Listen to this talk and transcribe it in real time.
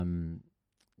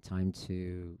time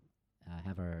to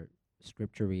have our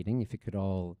scripture reading. If you could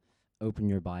all open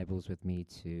your Bibles with me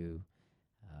to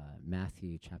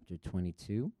Matthew chapter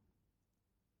 22,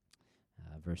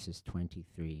 verses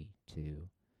 23 to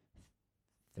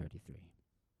 33.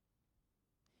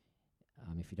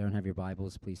 If you don't have your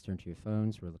Bibles, please turn to your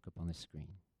phones or look up on the screen.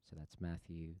 So that's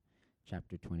Matthew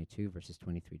chapter 22, verses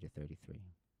 23 to 33.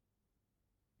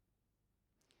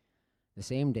 The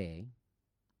same day,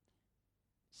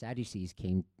 Sadducees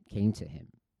came to him,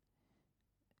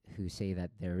 who say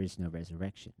that there is no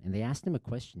resurrection. And they asked him a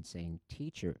question, saying,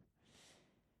 "Teacher,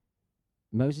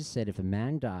 Moses said if a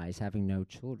man dies having no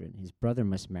children, his brother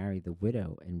must marry the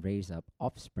widow and raise up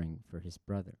offspring for his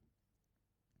brother.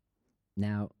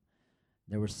 Now,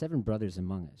 there were 7 brothers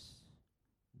among us.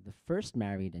 The first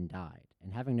married and died,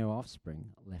 and having no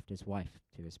offspring, left his wife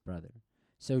to his brother.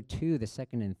 So too the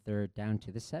second and third, down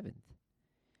to the 7th.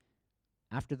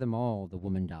 After them all, the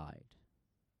woman died.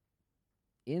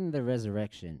 In the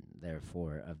resurrection,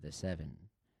 therefore, of the 7,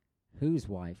 whose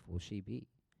wife will she be?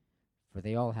 For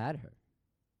they all had her."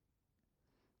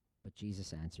 But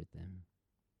Jesus answered them,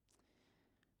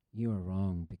 "You are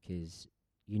wrong, because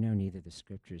you know neither the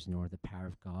Scriptures nor the power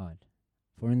of God.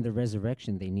 For in the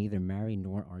resurrection they neither marry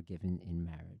nor are given in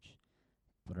marriage,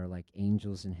 but are like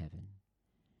angels in heaven.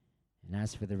 And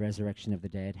as for the resurrection of the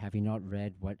dead, have you not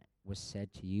read what was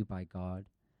said to you by God?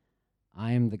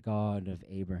 I am the God of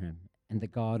Abraham, and the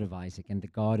God of Isaac, and the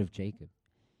God of Jacob.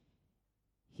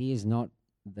 He is not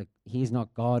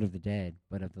God of the dead,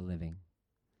 but of the living."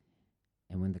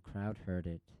 And when the crowd heard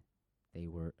it, they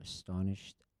were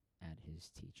astonished at his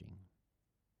teaching.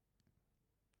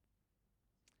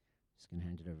 Just going to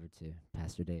hand it over to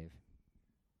Pastor Dave.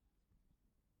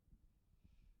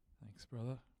 Thanks,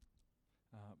 brother.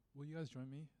 Will you guys join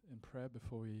me in prayer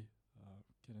before we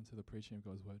get into the preaching of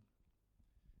God's word?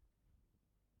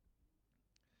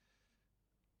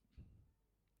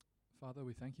 Father,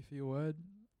 we thank you for your word.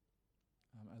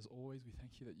 As always, we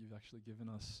thank you that you've actually given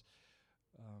us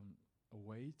a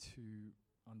way to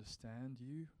understand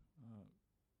you,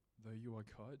 though you are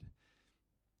God.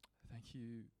 Thank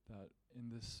you that in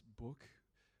this book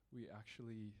we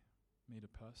actually meet a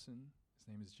person. His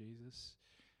name is Jesus.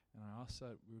 And I ask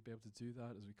that we would be able to do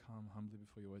that as we come humbly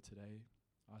before your word today.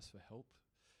 I ask for help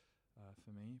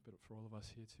for me, but for all of us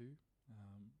here too.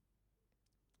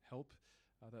 Help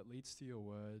that leads to your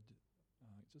word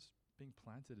just being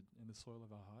planted in the soil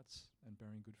of our hearts and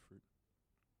bearing good fruit.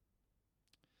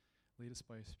 Lead us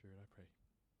by your Spirit, I pray.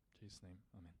 In Jesus' name,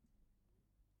 amen.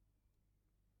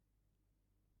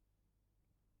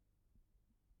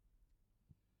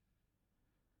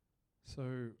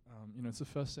 So, it's the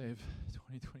first day of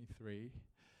 2023,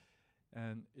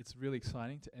 and it's really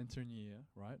exciting to enter a new year,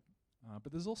 right?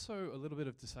 But there's also a little bit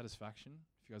of dissatisfaction,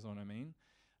 if you guys know what I mean.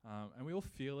 And we all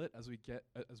feel it as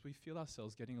we feel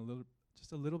ourselves getting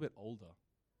just a little bit older,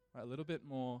 right? A little bit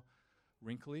more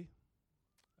wrinkly,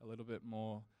 a little bit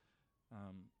more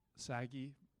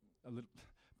saggy, a little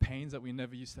pains that we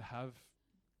never used to have,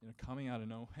 coming out of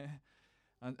nowhere.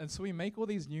 And so we make all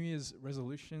these New Year's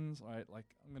resolutions, right?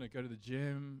 Like, I'm going to go to the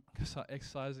gym, I'm going to start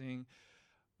exercising.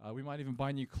 We might even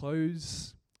buy new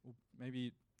clothes, or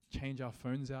maybe change our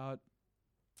phones out,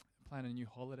 plan a new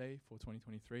holiday for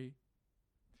 2023.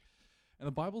 And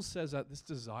the Bible says that this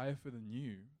desire for the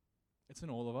new, it's in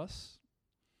all of us.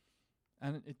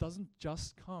 And it doesn't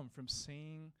just come from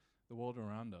seeing the world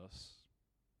around us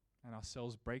and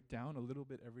ourselves break down a little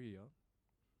bit every year,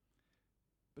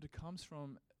 but it comes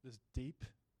from this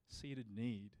deep-seated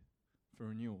need for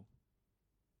renewal.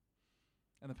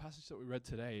 And the passage that we read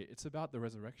today, it's about the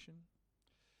resurrection.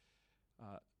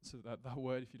 So that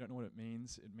word, if you don't know what it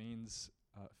means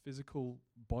physical,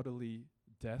 bodily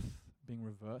death being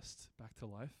reversed back to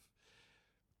life.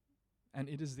 And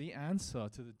it is the answer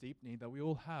to the deep need that we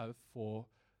all have for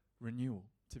renewal,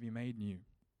 to be made new.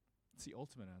 It's the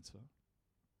ultimate answer.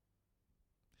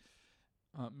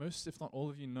 Most, if not all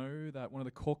of you, know that one of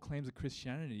the core claims of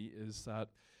Christianity is that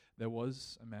there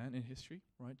was a man in history,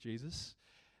 right, Jesus,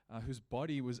 whose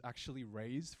body was actually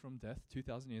raised from death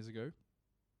 2,000 years ago.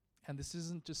 And this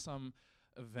isn't just some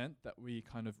event that we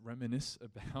kind of reminisce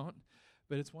about,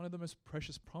 but it's one of the most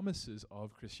precious promises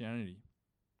of Christianity,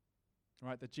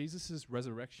 right? That Jesus'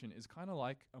 resurrection is kind of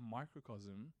like a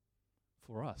microcosm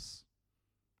for us.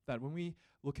 That when we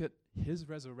look at his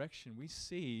resurrection, we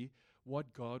see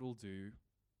what God will do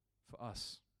for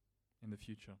us in the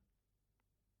future.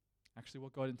 Actually,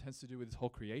 what God intends to do with his whole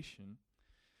creation.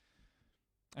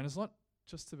 And it's not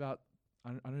just about,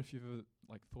 I don't know if you've ever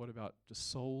thought about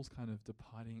just souls kind of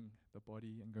departing the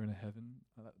body and going to heaven.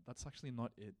 That's actually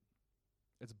not it.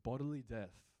 It's bodily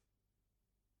death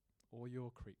all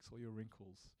your creaks, all your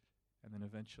wrinkles, and then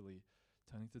eventually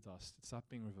turning to dust. It's that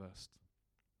being reversed.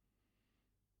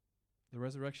 The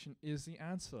resurrection is the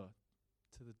answer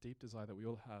to the deep desire that we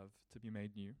all have to be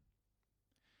made new.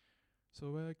 So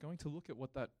we're going to look at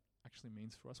what that actually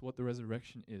means for us, what the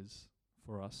resurrection is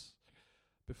for us,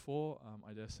 before,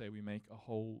 I dare say, we make a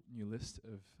whole new list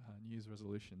of New Year's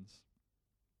resolutions.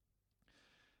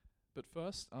 But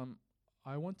first,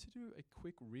 I want to do a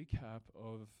quick recap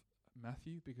of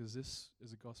Matthew, because this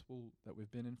is a gospel that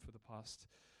we've been in for the past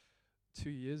 2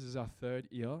 years. This is our third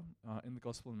year in the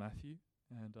Gospel of Matthew,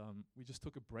 and we just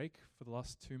took a break for the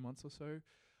last 2 months or so,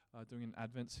 doing an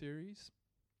Advent series.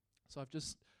 So I've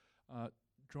just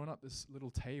drawn up this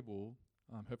little table.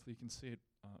 Hopefully you can see it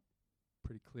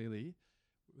pretty clearly,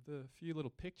 with a few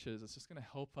little pictures. It's just going to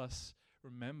help us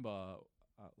remember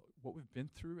what we've been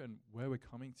through and where we're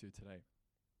coming to today.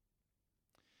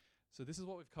 So this is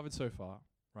what we've covered so far,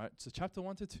 right? So chapter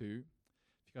 1 to 2,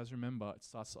 if you guys remember, it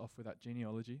starts off with that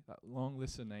genealogy, that long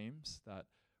list of names that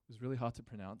was really hard to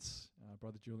pronounce.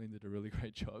 Brother Julian did a really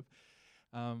great job.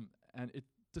 And it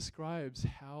describes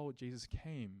how Jesus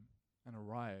came and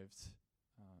arrived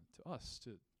to us,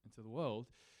 into the world.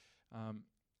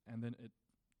 And then it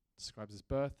describes his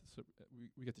birth. So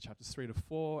we get to chapters 3 to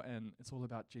 4, and it's all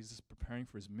about Jesus preparing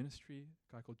for his ministry.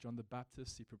 A guy called John the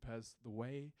Baptist, he prepares the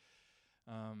way.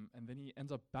 And then he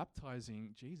ends up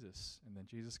baptizing Jesus, and then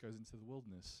Jesus goes into the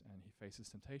wilderness and he faces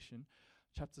temptation.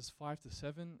 Chapters 5 to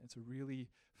 7, it's a really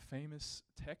famous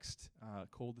text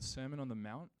called the Sermon on the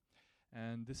Mount,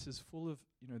 and this is full of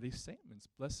these statements.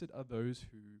 Blessed are those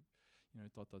who,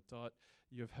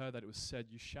 you have heard that it was said,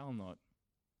 you shall not,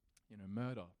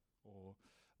 murder or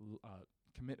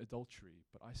commit adultery.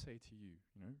 But I say to you,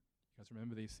 you guys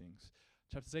remember these things.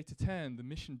 Chapters 8 to 10, the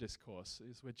mission discourse,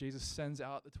 is where Jesus sends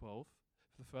out the 12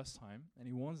 for the first time, and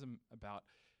he warns them about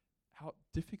how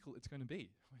difficult it's going to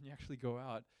be when you actually go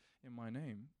out in my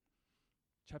name.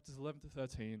 Chapters 11 to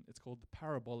 13, it's called the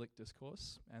parabolic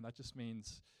discourse, and that just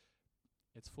means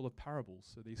it's full of parables.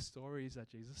 So these stories that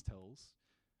Jesus tells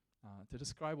to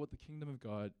describe what the kingdom of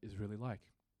God is really like.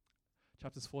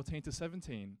 Chapters 14 to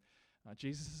 17,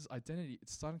 Jesus' identity,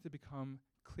 it's starting to become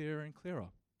clearer and clearer.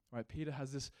 Right? Peter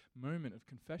has this moment of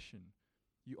confession.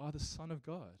 You are the Son of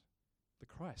God, the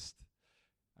Christ.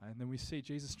 And then we see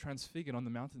Jesus transfigured on the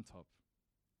mountaintop,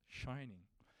 shining.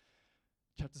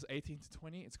 Chapters 18 to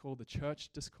 20, it's called the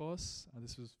church discourse.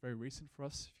 This was very recent for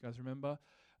us, if you guys remember.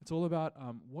 It's all about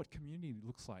what community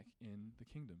looks like in the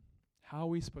kingdom. How are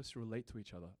we supposed to relate to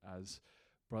each other as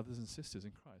brothers and sisters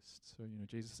in Christ? So,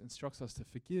 Jesus instructs us to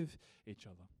forgive each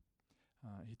other.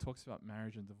 He talks about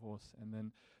marriage and divorce. And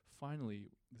then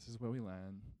finally, this is where we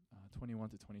land, 21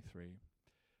 to 23.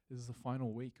 This is the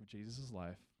final week of Jesus'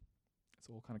 life. It's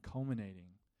all kind of culminating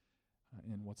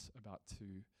in what's about to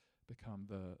become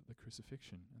the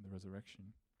crucifixion and the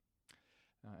resurrection.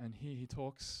 And here he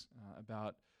talks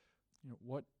about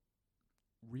what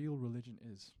real religion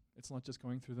is. It's not just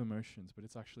going through the motions, but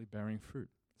it's actually bearing fruit.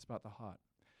 It's about the heart.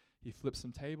 He flips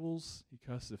some tables, he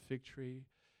curses a fig tree,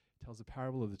 tells a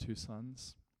parable of the two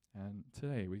sons, and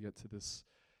today we get to this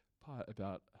part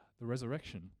about the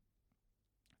resurrection.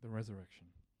 The resurrection.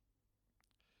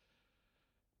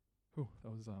 Whew,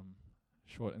 that was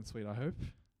short and sweet, I hope.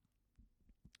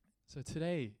 So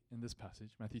today, in this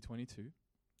passage, Matthew 22,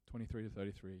 23 to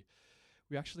 33,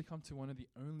 we actually come to one of the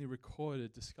only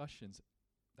recorded discussions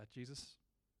that Jesus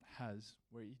has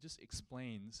where he just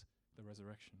explains the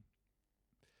resurrection.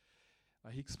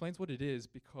 He explains what it is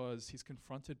because he's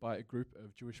confronted by a group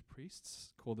of Jewish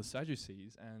priests called the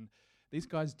Sadducees, and these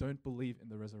guys don't believe in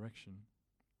the resurrection.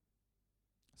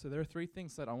 So there are three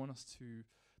things that I want us to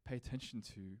pay attention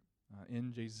to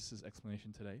in Jesus'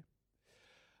 explanation today.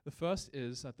 The first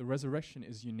is that the resurrection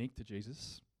is unique to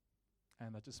Jesus,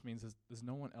 and that just means there's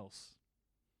no one else.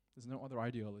 There's no other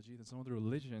ideology, there's no other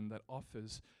religion that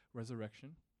offers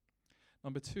resurrection.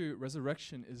 Number two,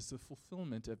 resurrection is the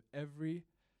fulfillment of every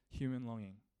human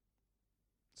longing.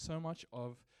 So much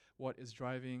of what is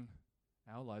driving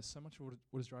our lives, so much of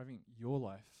what is driving your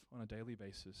life on a daily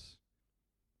basis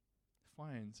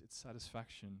finds its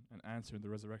satisfaction and answer in the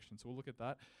resurrection. So we'll look at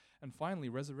that. And finally,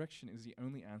 resurrection is the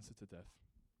only answer to death.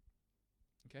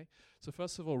 Okay? So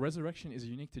first of all, resurrection is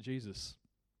unique to Jesus.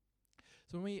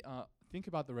 So when we think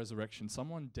about the resurrection,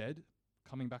 someone dead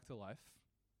coming back to life,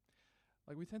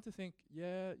 like we tend to think,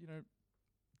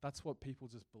 that's what people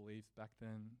just believed back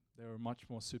then. They were a much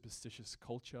more superstitious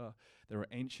culture. They were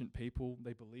ancient people.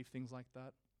 They believed things like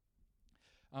that.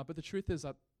 But the truth is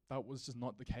that that was just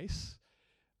not the case.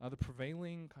 The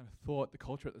prevailing kind of thought, the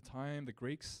culture at the time, the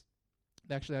Greeks,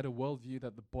 they actually had a worldview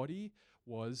that the body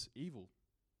was evil.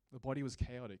 The body was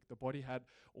chaotic. The body had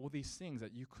all these things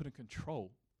that you couldn't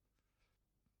control.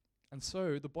 And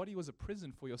so the body was a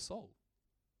prison for your soul.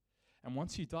 And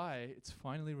once you die, it's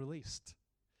finally released.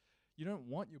 You don't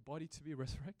want your body to be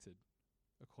resurrected,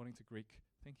 according to Greek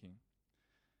thinking.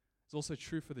 It's also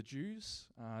true for the Jews.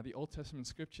 The Old Testament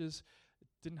scriptures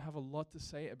didn't have a lot to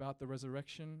say about the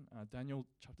resurrection. Daniel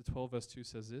chapter 12 verse 2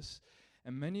 says this,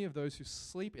 "And many of those who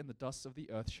sleep in the dust of the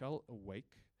earth shall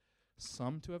awake,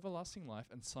 some to everlasting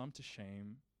life and some to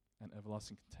shame and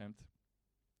everlasting contempt."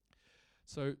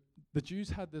 So the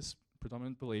Jews had this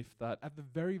predominant belief that at the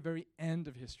very, very end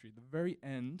of history, the very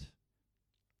end,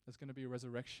 there's going to be a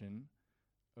resurrection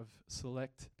of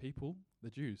select people,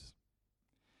 the Jews.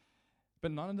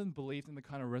 But none of them believed in the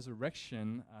kind of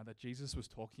resurrection that Jesus was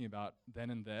talking about then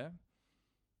and there.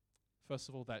 First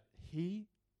of all, that he,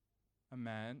 a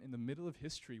man in the middle of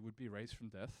history, would be raised from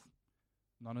death.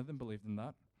 None of them believed in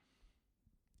that.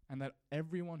 And that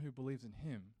everyone who believes in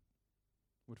him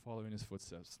would follow in his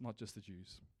footsteps, not just the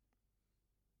Jews.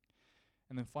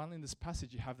 And then finally in this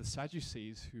passage, you have the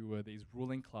Sadducees, who were these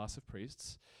ruling class of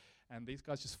priests. And these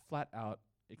guys just flat out,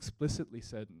 explicitly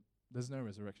said, there's no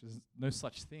resurrection, there's no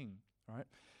such thing, right?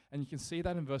 And you can see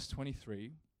that in verse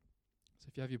 23. So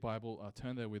if you have your Bible,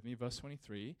 turn there with me. Verse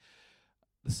 23.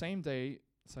 The same day,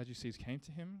 Sadducees came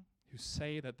to him, who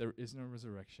say that there is no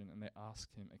resurrection, and they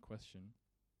asked him a question.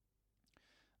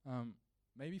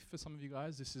 Maybe for some of you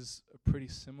guys, this is a pretty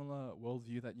similar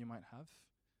worldview that you might have.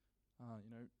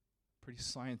 Pretty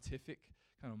scientific,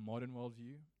 kind of modern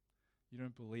worldview. You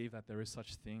don't believe that there is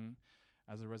such thing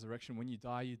as a resurrection. When you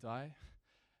die, you die.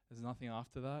 There's nothing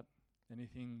after that.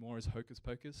 Anything more is hocus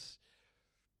pocus.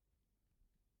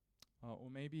 Or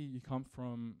maybe you come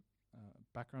from a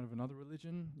background of another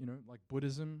religion, like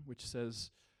Buddhism, which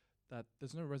says that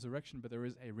there's no resurrection, but there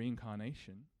is a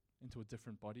reincarnation into a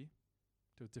different body,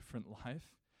 to a different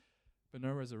life, but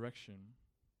no resurrection.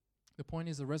 The point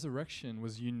is, the resurrection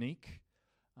was unique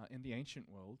in the ancient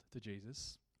world to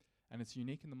Jesus, and it's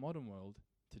unique in the modern world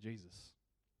to Jesus.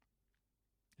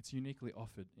 It's uniquely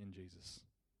offered in Jesus.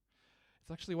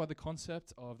 It's actually why the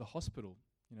concept of the hospital,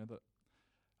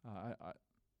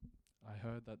 I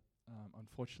heard that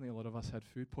unfortunately a lot of us had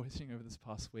food poisoning over this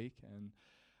past week, and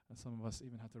some of us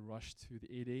even had to rush to the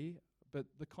ED. But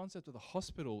the concept of the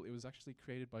hospital, it was actually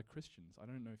created by Christians. I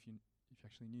don't know if you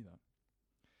actually knew that.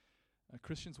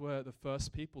 Christians were the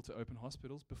first people to open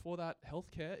hospitals. Before that,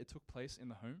 healthcare, it took place in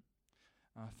the home.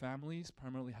 Families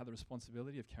primarily had the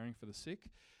responsibility of caring for the sick.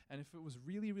 And if it was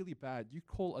really, really bad, you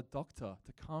call a doctor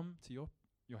to come to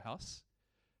your house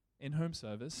in home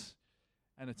service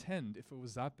and attend if it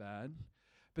was that bad.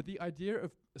 But the idea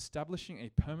of establishing a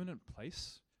permanent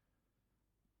place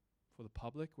for the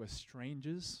public where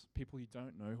strangers, people you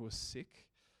don't know who are sick,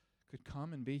 could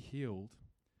come and be healed,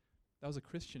 that was a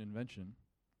Christian invention.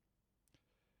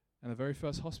 And the very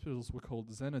first hospitals were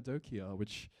called Xenodokia,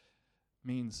 which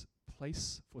means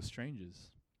place for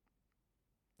strangers.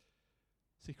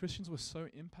 See, Christians were so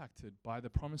impacted by the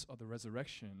promise of the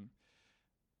resurrection,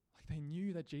 like they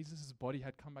knew that Jesus' body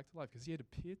had come back to life because he had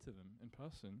appeared to them in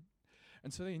person.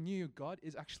 And so they knew God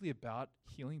is actually about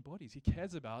healing bodies. He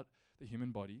cares about the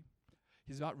human body.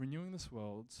 He's about renewing this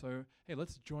world. So, hey,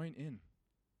 let's join in.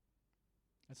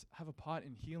 Let's have a part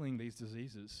in healing these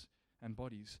diseases and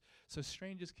bodies, so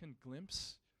strangers can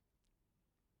glimpse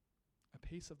a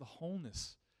piece of the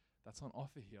wholeness that's on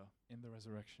offer here in the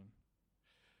resurrection.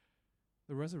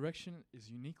 The resurrection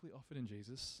is uniquely offered in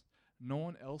Jesus. No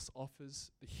one else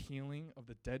offers the healing of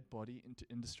the dead body into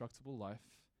indestructible life.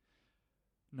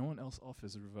 No one else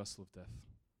offers a reversal of death.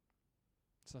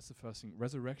 So that's the first thing.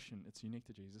 Resurrection, it's unique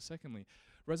to Jesus. Secondly,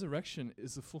 resurrection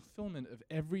is the fulfillment of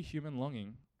every human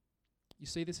longing. You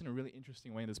see this in a really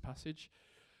interesting way in this passage.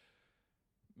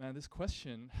 Man, this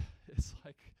question, it's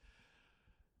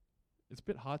a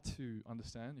bit hard to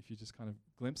understand if you just kind of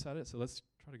glimpse at it. So let's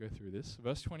try to go through this.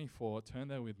 Verse 24, turn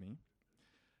there with me.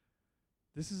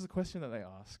 This is the question that they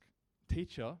ask.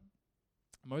 Teacher,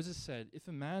 Moses said, if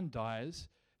a man dies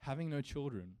having no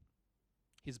children,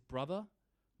 his brother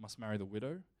must marry the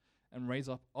widow and raise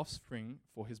up offspring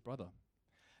for his brother.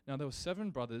 Now there were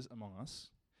 7 brothers among us.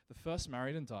 The first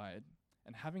married and died,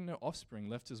 and having no offspring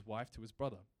left his wife to his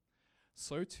brother.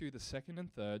 So too the second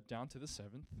and third, down to the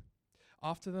 7th.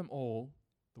 After them all,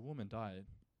 the woman died.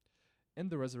 In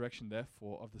the resurrection,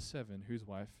 therefore, of the 7, whose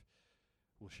wife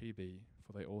will she be?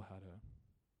 For they all had her.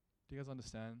 Do you guys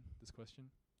understand this question?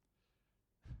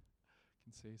 I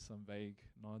can see some vague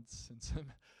nods and some...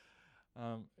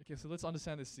 okay, so let's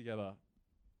understand this together.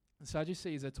 The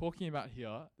Sadducees are talking about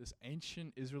here this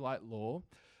ancient Israelite law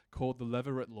called the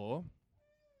Levirate law.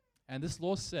 And this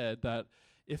law said that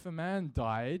If a man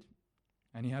died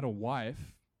and he had a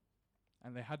wife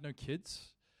and they had no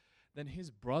kids, then his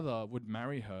brother would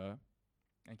marry her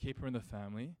and keep her in the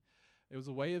family. It was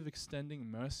a way of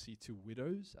extending mercy to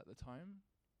widows at the time,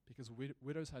 because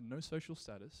widows had no social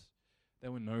status. They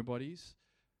were nobodies.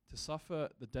 To suffer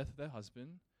the death of their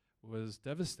husband was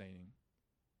devastating.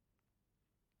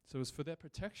 So it was for their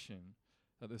protection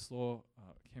that this law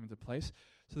came into place.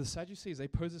 So the Sadducees, they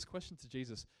pose this question to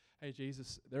Jesus. Hey,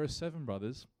 Jesus, there are 7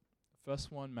 brothers. The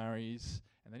first one marries,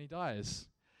 and then he dies.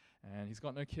 And he's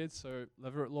got no kids, so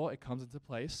Levirate law, it comes into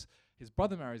place. His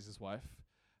brother marries his wife,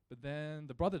 but then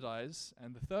the brother dies,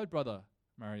 and the third brother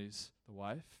marries the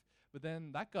wife. But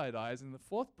then that guy dies, and the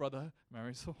 4th brother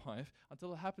marries the wife,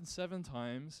 until it happens 7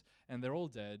 times, and they're all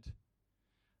dead.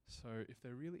 So if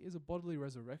there really is a bodily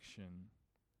resurrection,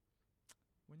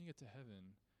 when you get to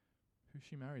heaven, who's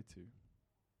she married to?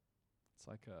 It's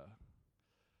like a,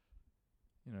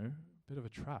 bit of a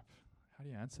trap. How do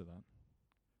you answer that?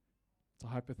 It's a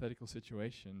hypothetical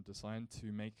situation designed to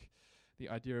make the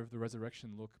idea of the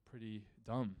resurrection look pretty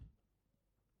dumb.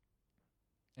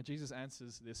 And Jesus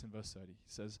answers this in verse 30. He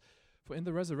says, "For in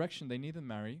the resurrection they neither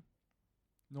marry,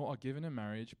 nor are given in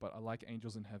marriage, but are like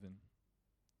angels in heaven."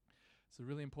 It's a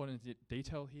really important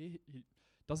detail here. He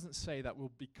doesn't say that we'll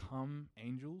become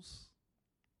angels.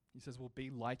 He says we'll be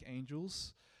like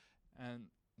angels. And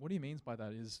what he means by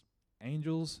that is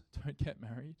angels don't get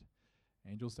married.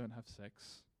 Angels don't have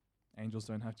sex. Angels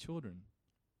don't have children.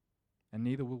 And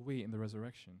neither will we in the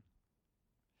resurrection.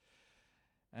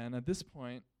 And at this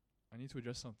point, I need to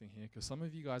address something here, because some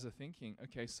of you guys are thinking,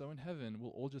 okay, so in heaven,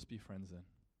 we'll all just be friends then.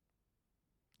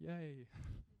 Yay.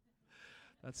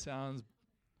 That sounds,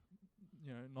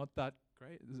 not that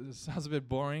great. It sounds a bit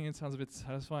boring. It sounds a bit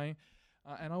satisfying.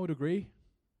 And I would agree.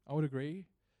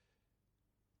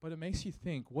 But it makes you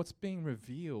think, what's being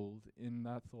revealed in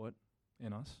that thought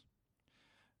in us?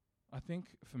 I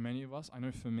think for many of us, I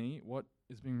know for me, what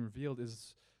is being revealed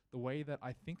is the way that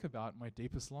I think about my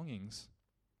deepest longings.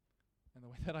 And the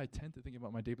way that I tend to think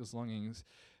about my deepest longings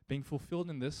being fulfilled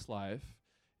in this life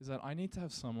is that I need to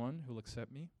have someone who'll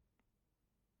accept me.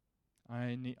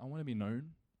 I want to be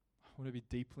known. I want to be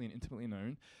deeply and intimately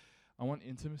known. I want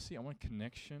intimacy. I want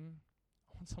connection.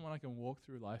 I want someone I can walk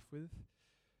through life with.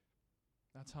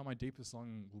 That's how my deepest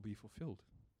longing will be fulfilled.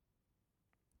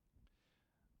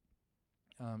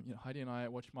 Heidi and I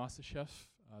watched MasterChef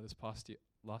last year,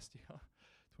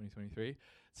 2023.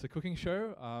 It's a cooking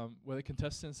show where the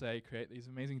contestants, they create these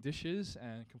amazing dishes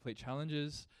and complete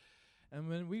challenges. And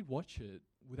when we watch it,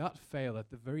 without fail, at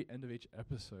the very end of each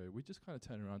episode, we just kind of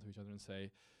turn around to each other and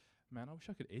say, man, I wish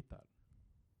I could eat that.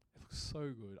 It looks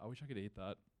so good. I wish I could eat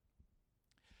that.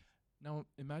 Now,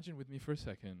 imagine with me for a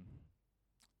second,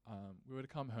 we were to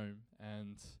come home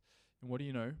and what do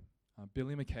you know?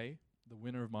 Billy McKay, the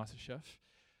winner of MasterChef,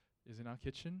 is in our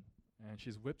kitchen, and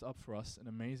she's whipped up for us an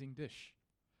amazing dish.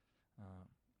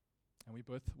 And we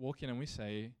both walk in and we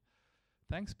say,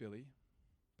 thanks, Billy,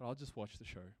 but I'll just watch the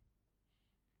show.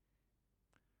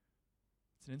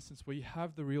 It's an instance where you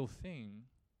have the real thing,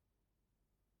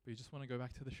 but you just want to go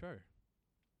back to the show.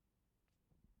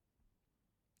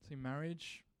 See,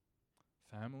 marriage,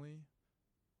 family,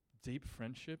 deep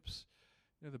friendships,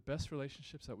 the best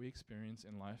relationships that we experience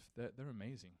in life, they're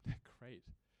amazing. They're great.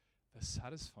 They're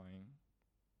satisfying.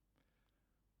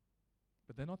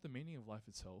 But they're not the meaning of life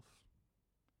itself.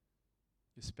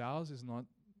 Your spouse is not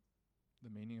the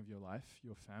meaning of your life.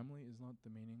 Your family is not the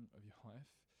meaning of your life.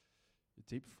 Your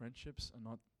deep friendships are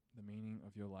not the meaning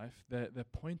of your life. They're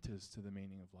pointers to the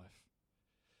meaning of life.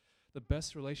 The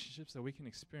best relationships that we can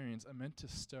experience are meant to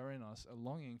stir in us a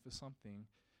longing for something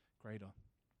greater.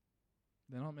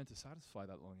 They're not meant to satisfy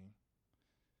that longing.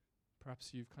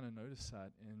 Perhaps you've kind of noticed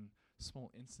that in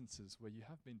small instances where you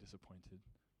have been disappointed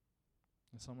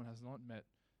and someone has not met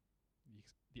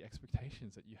the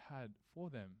expectations that you had for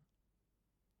them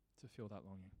to feel that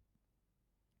longing.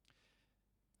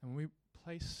 And when we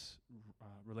place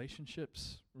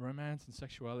relationships, romance, and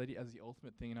sexuality as the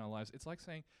ultimate thing in our lives, it's like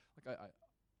saying,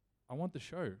 I want the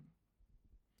show,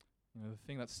 the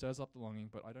thing that stirs up the longing,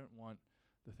 but I don't want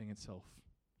the thing itself,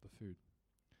 the food.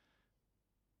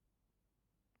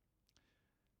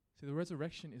 See, the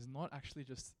resurrection is not actually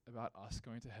just about us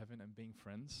going to heaven and being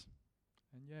friends,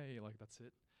 and yay, that's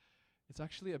it. It's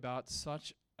actually about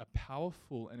such a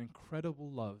powerful and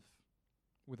incredible love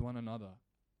with one another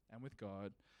and with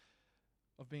God,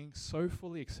 of being so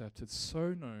fully accepted,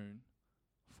 so known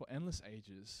for endless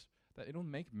ages, that it'll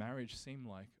make marriage seem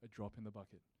like a drop in the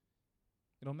bucket.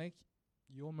 It'll make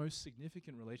your most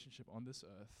significant relationship on this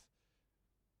earth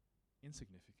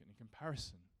insignificant in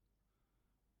comparison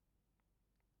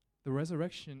The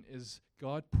resurrection is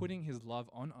God putting his love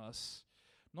on us,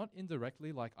 not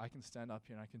indirectly, like I can stand up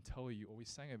here and I can tell you, or we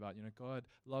sang about, God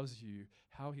loves you,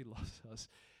 how he loves us.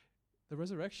 The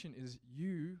resurrection is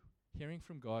you hearing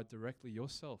from God directly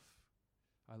yourself.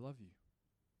 I love you.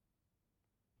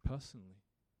 Personally.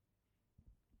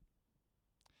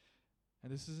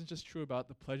 And this isn't just true about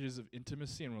the pleasures of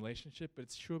intimacy and relationship, but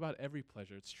it's true about every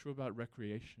pleasure. It's true about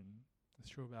recreation. It's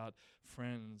true about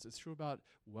friends. It's true about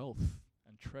wealth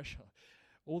and treasure.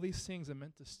 All these things are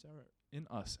meant to stir in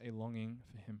us a longing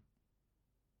for him.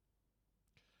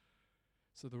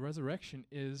 So the resurrection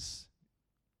is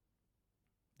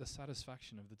the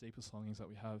satisfaction of the deepest longings that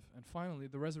we have. And finally,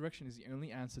 the resurrection is the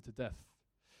only answer to death.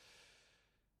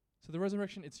 So the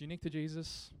resurrection, it's unique to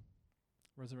Jesus.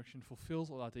 Resurrection fulfills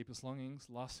all our deepest longings.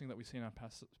 Last thing that we see in our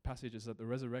passage is that the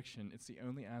resurrection, it's the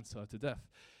only answer to death.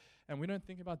 And we don't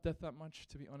think about death that much,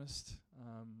 to be honest.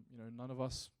 None of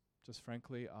us, just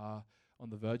frankly, are on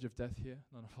the verge of death here.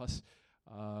 None of us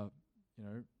are,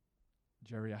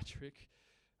 geriatric.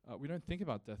 We don't think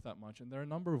about death that much. And there are a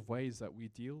number of ways that we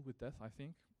deal with death, I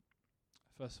think.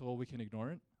 First of all, we can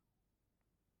ignore it.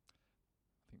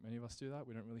 I think many of us do that.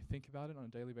 We don't really think about it on a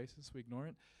daily basis. We ignore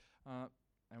it.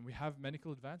 And we have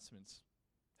medical advancements.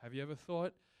 Have you ever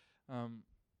thought,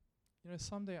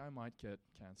 someday I might get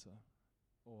cancer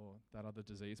or that other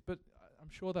disease, but I'm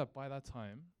sure that by that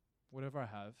time, whatever I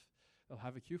have, they'll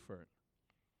have a cure for it.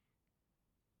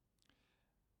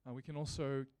 We can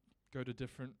also go to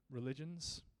different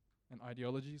religions and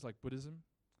ideologies like Buddhism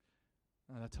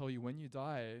that tell you when you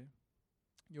die,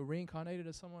 you're reincarnated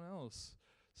as someone else.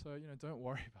 So, don't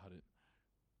worry about it.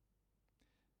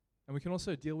 And we can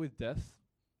also deal with death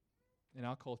in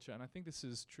our culture, and I think this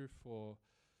is true for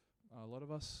a lot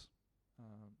of us.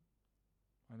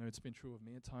 I know it's been true of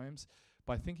me at times,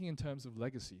 by thinking in terms of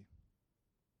legacy.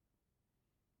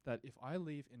 That if I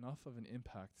leave enough of an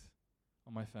impact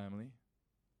on my family,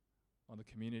 on the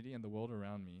community and the world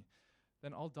around me,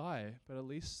 then I'll die, but at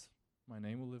least my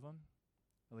name will live on,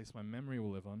 at least my memory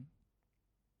will live on.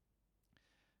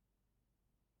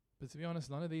 But to be honest,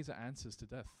 none of these are answers to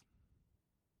death.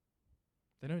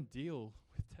 They don't deal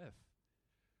with death.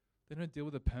 They don't deal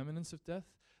with the permanence of death,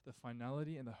 the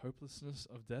finality and the hopelessness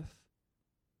of death.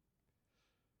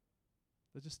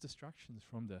 They're just distractions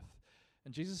from death.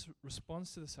 And Jesus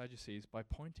responds to the Sadducees by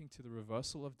pointing to the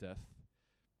reversal of death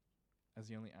as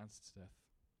the only answer to death.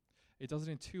 It does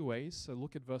it in two ways, so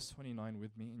look at verse 29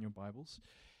 with me in your Bibles.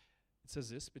 It says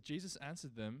this, "But Jesus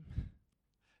answered them,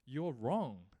 'You're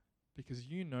wrong, because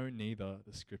you know neither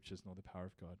the Scriptures nor the power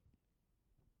of God.'"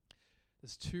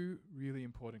 There's two really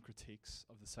important critiques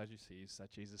of the Sadducees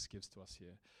that Jesus gives to us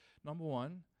here. Number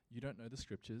one, you don't know the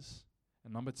Scriptures.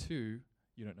 And number two,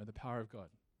 you don't know the power of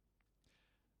God.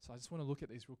 So I just want to look at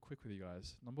these real quick with you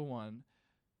guys. Number one,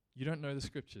 you don't know the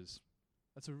Scriptures.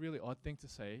 That's a really odd thing to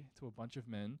say to a bunch of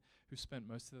men who spent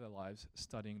most of their lives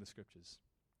studying the Scriptures.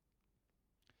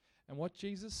 And what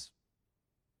Jesus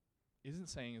isn't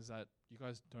saying is that you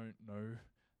guys don't know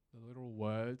the literal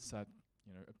words that,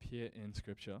 appear in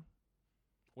Scripture.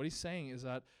 What he's saying is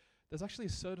that there's actually a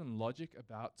certain logic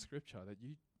about Scripture that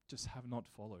you just have not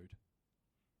followed.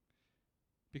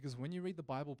 Because when you read the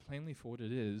Bible plainly for what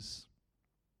it is,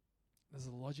 there's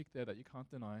a logic there that you can't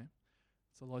deny.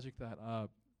 It's a logic that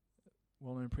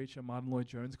well-known preacher Martin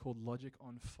Lloyd-Jones called logic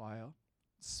on fire,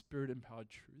 spirit-empowered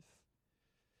truth.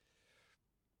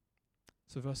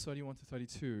 So verse 31 to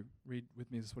 32, read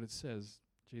with me, this is what it says,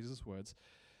 Jesus' words.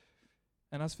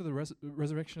 "And as for the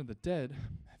resurrection of the dead,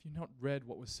 have you not read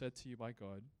what was said to you by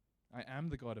God? I am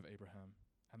the God of Abraham,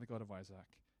 and the God of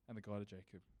Isaac, and the God of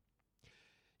Jacob.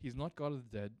 He's not God of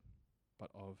the dead,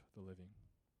 but of the living."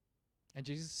 And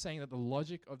Jesus is saying that the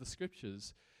logic of the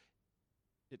Scriptures,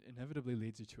 it inevitably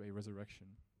leads you to a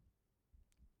resurrection.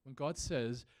 When God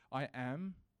says, "I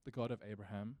am the God of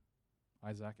Abraham,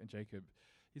 Isaac, and Jacob,"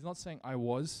 he's not saying, "I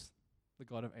was the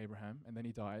God of Abraham, and then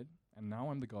he died, and now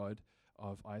I'm the God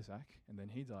of Isaac, and then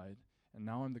he died, and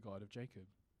now I'm the God of Jacob."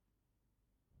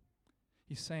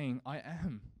 He's saying, "I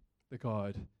am the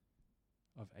God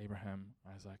of Abraham,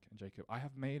 Isaac, and Jacob. I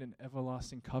have made an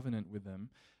everlasting covenant with them."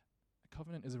 A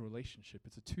covenant is a relationship.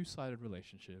 It's a two-sided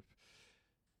relationship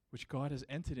which God has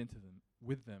entered into them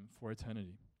with them for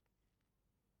eternity.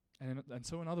 And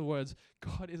so in other words,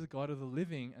 God is a God of the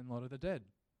living and not of the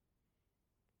dead.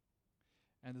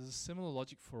 And there's a similar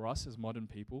logic for us as modern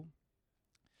people.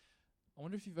 I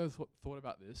wonder if you've ever thought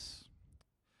about this.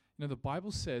 The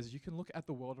Bible says you can look at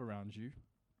the world around you.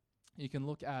 You can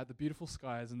look at the beautiful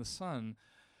skies and the sun.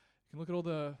 You can look at all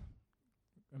the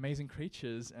amazing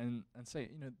creatures and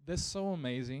say, they're so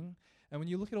amazing. And when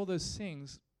you look at all those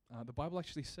things, the Bible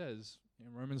actually says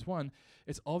in Romans 1,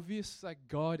 it's obvious that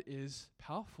God is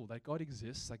powerful, that God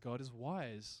exists, that God is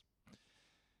wise.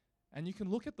 And you can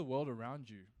look at the world around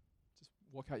you, just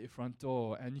walk out your front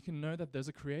door, and you can know that there's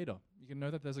a creator. You can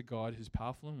know that there's a God who's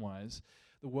powerful and wise.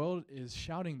 The world is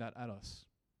shouting that at us.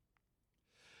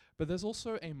 But there's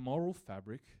also a moral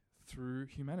fabric through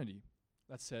humanity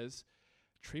that says,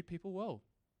 treat people well.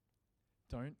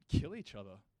 Don't kill each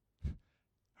other.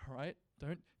 All right?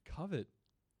 Don't covet.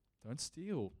 Don't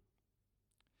steal.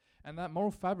 And that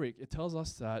moral fabric, it tells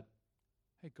us that,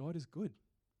 hey, God is good.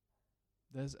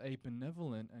 There's a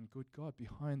benevolent and good God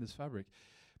behind this fabric.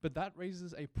 But that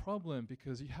raises a problem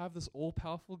because you have this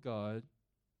all-powerful God,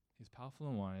 he's powerful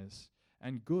and wise,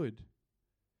 and good,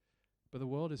 but the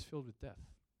world is filled with death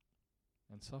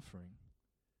and suffering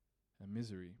and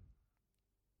misery.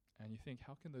 And you think,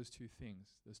 how can those two things,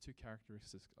 those two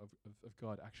characteristics of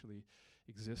God actually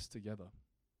exist together?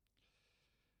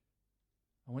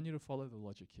 I want you to follow the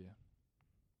logic here.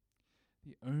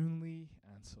 The only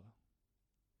answer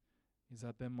is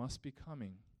that there must be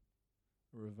coming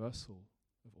a reversal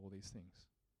of all these things,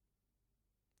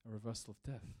 a reversal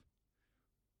of death.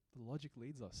 The logic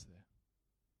leads us there.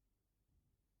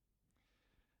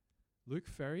 Luc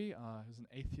Ferry, who's an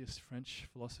atheist French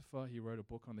philosopher, he wrote a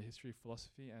book on the history of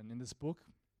philosophy, and in this book,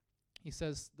 he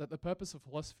says that the purpose of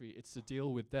philosophy is to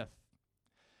deal with death.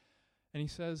 And he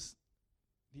says,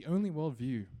 the only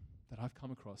worldview that I've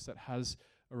come across that has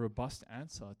a robust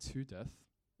answer to death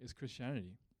is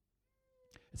Christianity.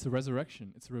 It's a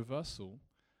resurrection, it's a reversal.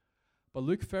 But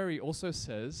Luc Ferry also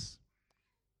says,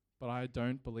 but I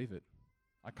don't believe it.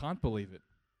 I can't believe it.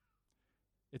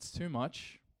 It's too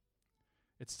much.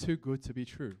 It's too good to be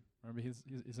true. Remember,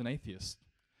 he's an atheist.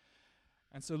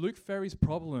 And so Luc Ferry's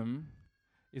problem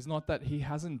is not that he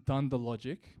hasn't done the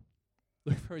logic.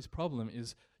 Luc Ferry's problem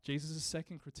is Jesus'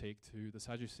 second critique to the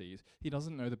Sadducees. He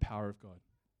doesn't know the power of God.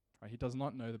 Right? He does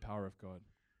not know the power of God.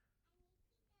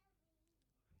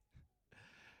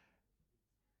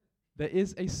 There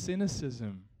is a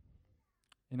cynicism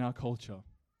in our culture.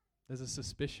 There's a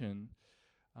suspicion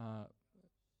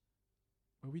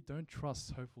where we don't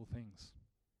trust hopeful things.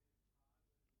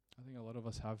 I think a lot of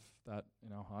us have that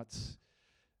in our hearts.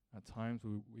 At times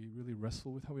we really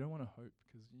wrestle with how we don't want to hope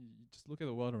because you just look at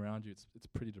the world around you, it's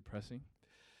pretty depressing.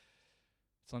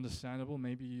 It's understandable.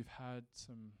 Maybe you've had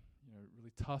some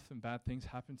really tough and bad things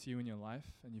happen to you in your life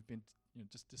and you've been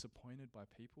just disappointed by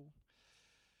people.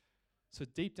 So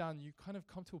deep down you kind of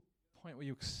come to a point where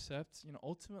you accept,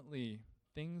 ultimately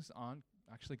things aren't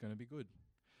actually going to be good.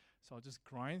 So I'll just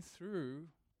grind through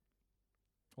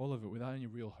all of it without any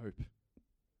real hope.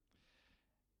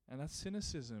 And that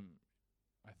cynicism,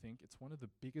 I think, it's one of the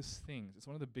biggest things, it's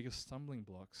one of the biggest stumbling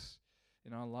blocks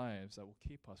in our lives that will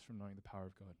keep us from knowing the power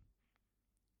of God.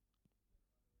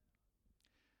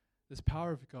 This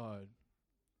power of God,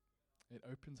 it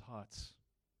opens hearts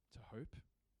to hope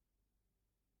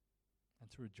and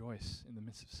to rejoice in the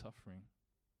midst of suffering,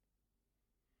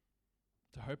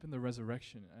 to hope in the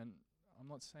resurrection. And I'm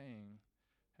not saying,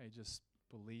 hey, just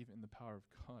believe in the power of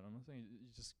God. I'm not saying you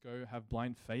just go have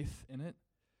blind faith in it.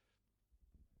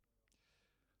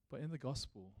 But in the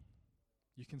gospel,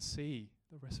 you can see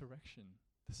the resurrection.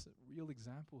 This is a real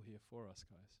example here for us,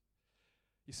 guys.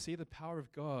 You see the power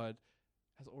of God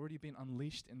has already been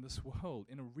unleashed in this world,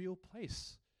 in a real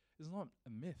place. It's not a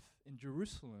myth. In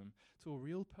Jerusalem, to a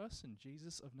real person,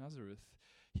 Jesus of Nazareth.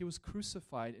 He was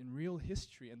crucified in real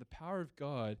history, and the power of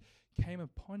God came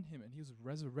upon him, and he was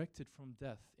resurrected from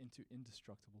death into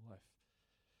indestructible life.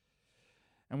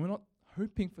 And we're not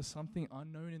hoping for something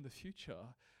unknown in the future.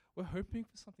 We're hoping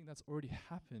for something that's already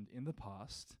happened in the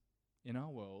past, in our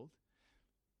world,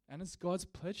 and it's God's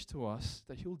pledge to us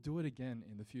that he'll do it again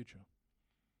in the future.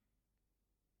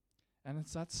 And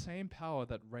it's that same power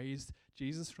that raised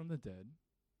Jesus from the dead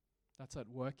that's at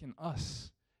work in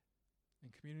us,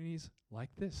 in communities like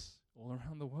this, all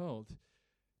around the world,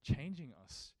 changing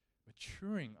us,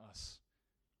 maturing us,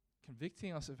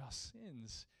 convicting us of our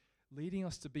sins, leading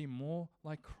us to be more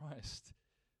like Christ,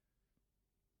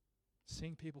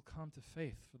 seeing people come to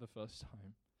faith for the first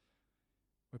time,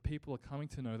 where people are coming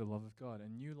to know the love of God,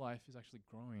 and new life is actually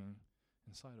growing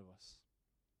inside of us.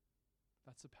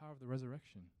 That's the power of the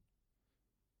resurrection.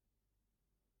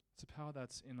 It's a power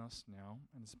that's in us now,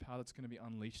 and it's a power that's going to be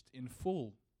unleashed in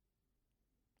full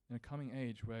in a coming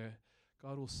age where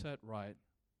God will set right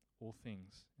all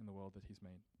things in the world that he's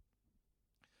made.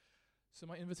 So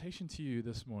my invitation to you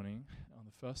this morning, on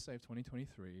the first day of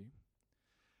 2023,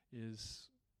 is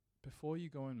before you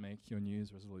go and make your New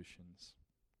Year's resolutions,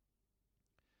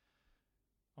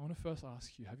 I want to first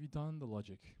ask you, have you done the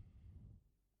logic?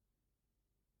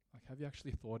 Like, have you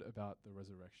actually thought about the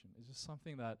resurrection? It's just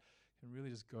something that can really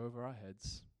just go over our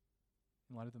heads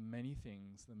in light of the many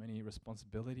things, the many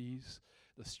responsibilities,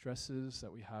 the stresses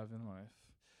that we have in life.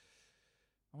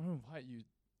 I want to invite you,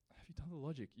 have you done the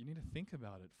logic? You need to think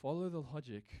about it. Follow the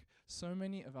logic. So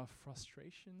many of our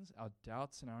frustrations, our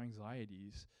doubts, and our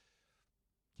anxieties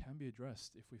can be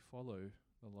addressed if we follow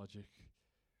the logic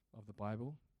of the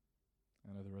Bible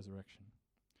and of the resurrection.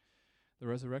 The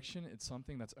resurrection, it's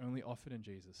something that's only offered in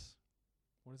Jesus.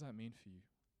 What does that mean for you?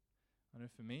 I know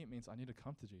for me, it means I need to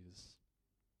come to Jesus.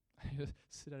 I need to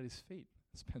sit at his feet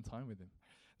and spend time with him.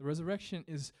 The resurrection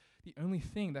is the only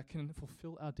thing that can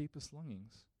fulfill our deepest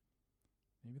longings.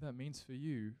 Maybe that means for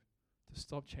you to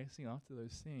stop chasing after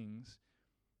those things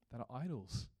that are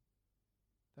idols,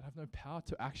 that have no power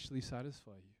to actually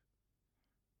satisfy you.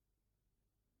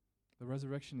 The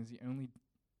resurrection is the only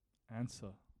answer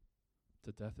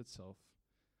to death itself,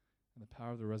 and the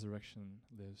power of the resurrection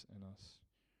lives in us.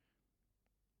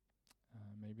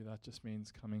 Maybe that just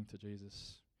means coming to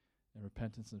Jesus in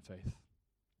repentance and faith.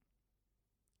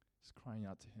 Just crying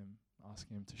out to him,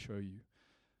 asking him to show you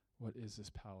what is this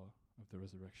power of the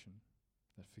resurrection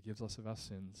that forgives us of our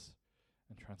sins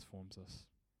and transforms us.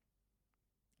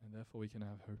 And therefore we can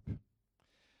have hope.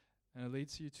 And it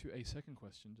leads you to a second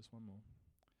question, just one more.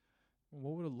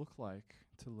 What would it look like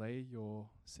to lay your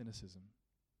cynicism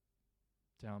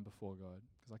down before God?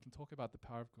 Because I can talk about the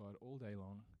power of God all day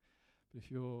long, but if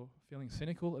you're feeling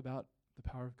cynical about the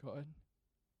power of God,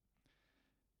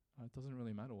 it doesn't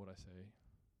really matter what I say.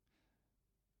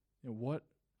 What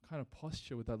kind of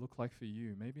posture would that look like for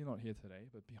you? Maybe not here today,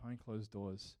 but behind closed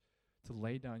doors, to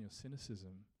lay down your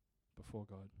cynicism before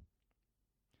God.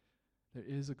 There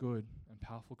is a good and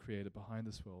powerful creator behind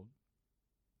this world.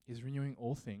 He's renewing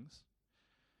all things.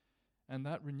 And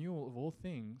that renewal of all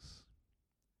things,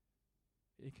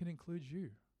 it can include you.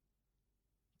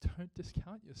 Don't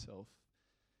discount yourself.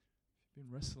 If you've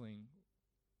been wrestling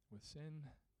with sin,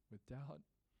 with doubt,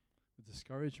 with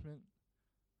discouragement,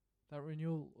 that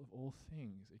renewal of all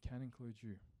things, it can include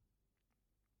you.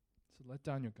 So let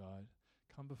down your guard.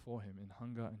 Come before him in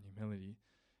hunger and humility.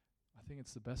 I think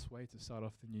it's the best way to start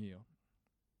off the new year.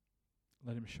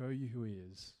 Let him show you who he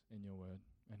is in your word,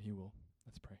 and he will.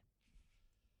 Let's pray.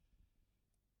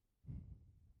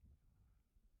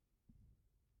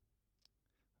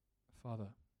 Father,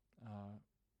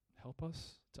 help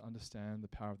us to understand the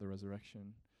power of the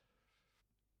resurrection.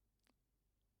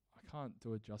 I can't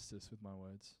do it justice with my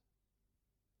words.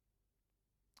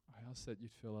 I ask that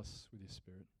you'd fill us with your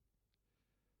Spirit.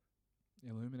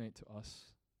 Illuminate to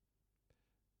us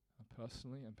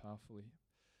personally and powerfully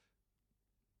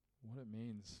what it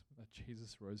means that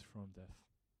Jesus rose from death,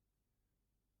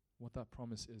 what that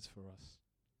promise is for us.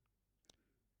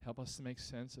 Help us to make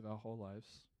sense of our whole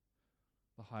lives,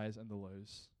 the highs and the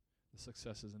lows, the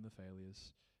successes and the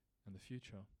failures, and the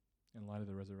future in light of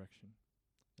the resurrection,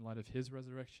 in light of his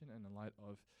resurrection and in light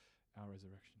of our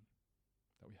resurrection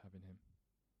that we have in him.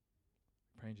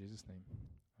 We pray in Jesus' name.